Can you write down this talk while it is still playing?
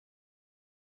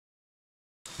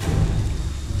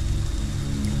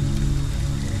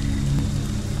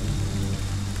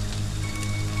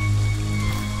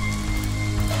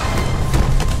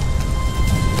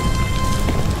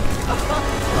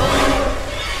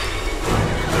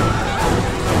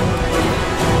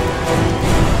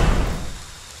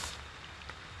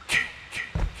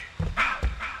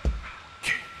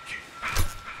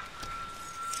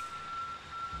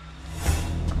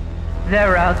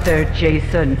out there,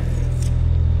 Jason.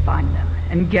 Find them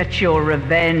and get your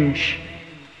revenge.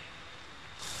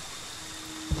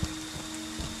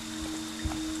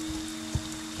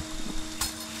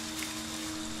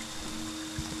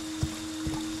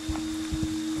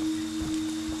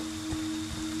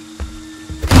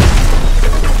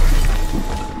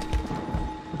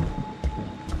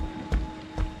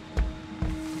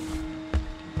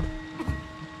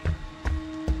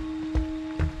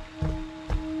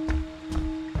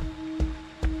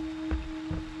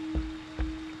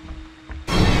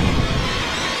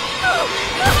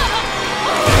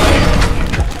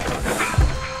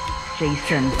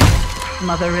 Jason,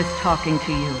 Mother is talking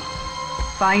to you.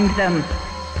 Find them.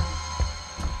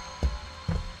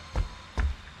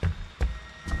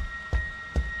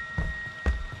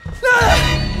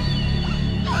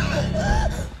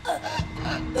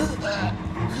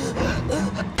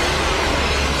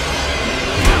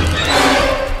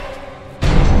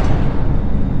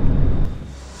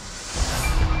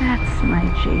 That's my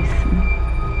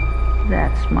Jason.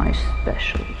 That's my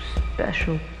special,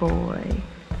 special boy.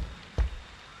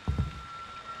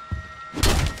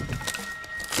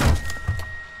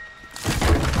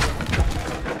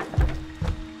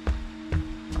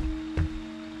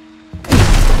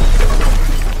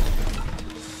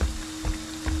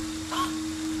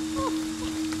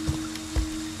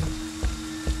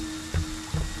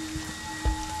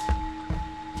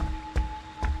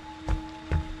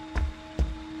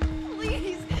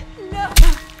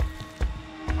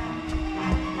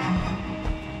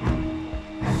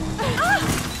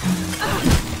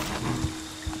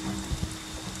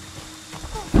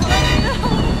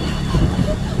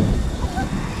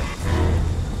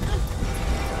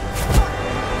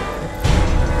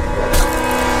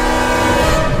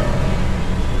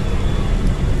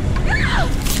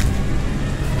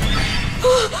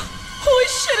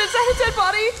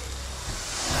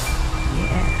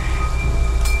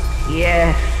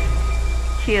 Yes.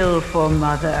 Kill for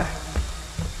Mother.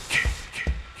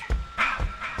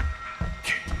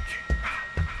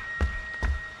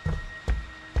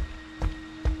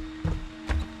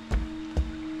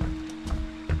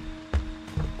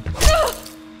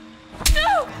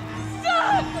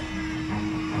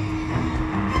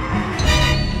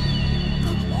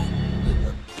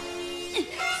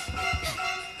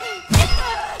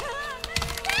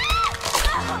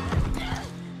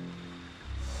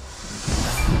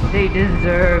 They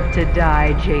deserve to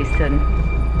die, Jason.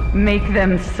 Make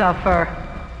them suffer.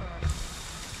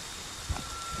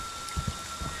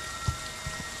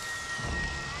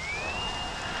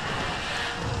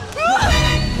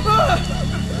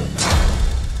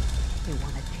 They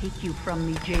want to take you from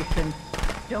me, Jason.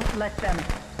 Don't let them.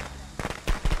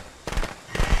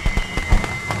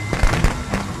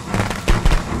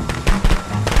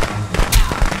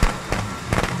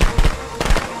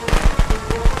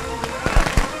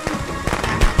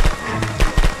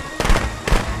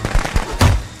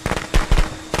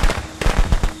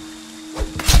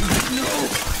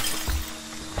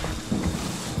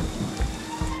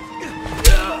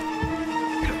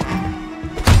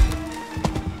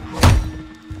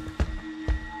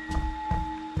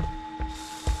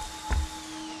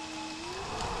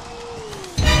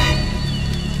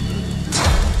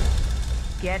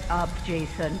 Get up,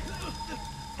 Jason.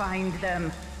 Find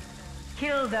them.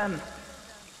 Kill them.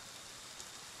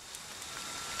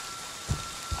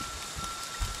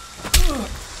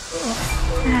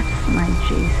 That's my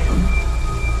Jason.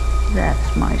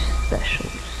 That's my special,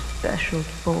 special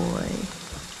boy.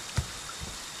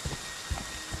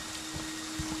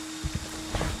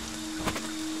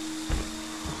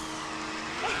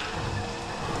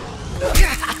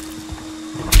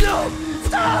 No!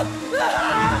 Stop!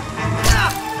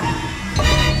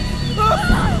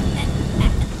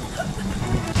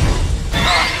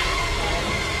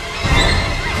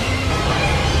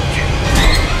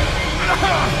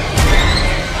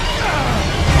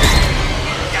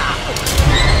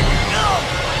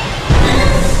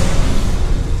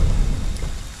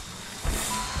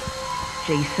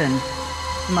 Jason,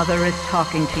 Mother is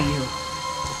talking to you.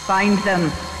 Find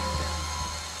them.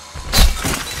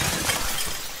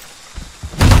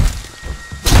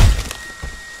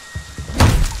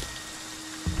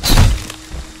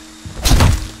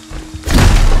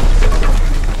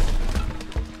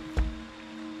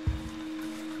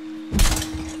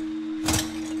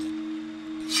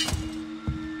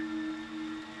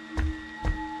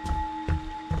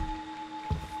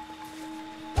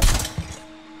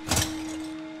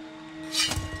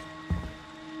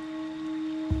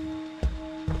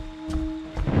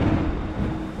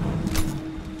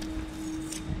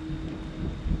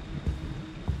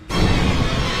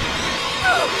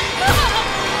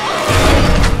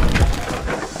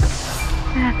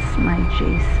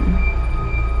 Jason.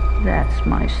 That's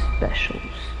my special,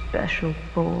 special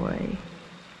boy.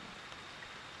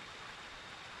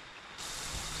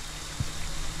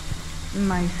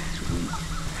 My sweet,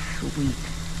 sweet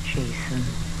Jason.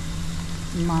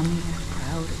 Mommy is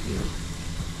proud of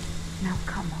you. Now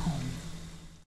come home.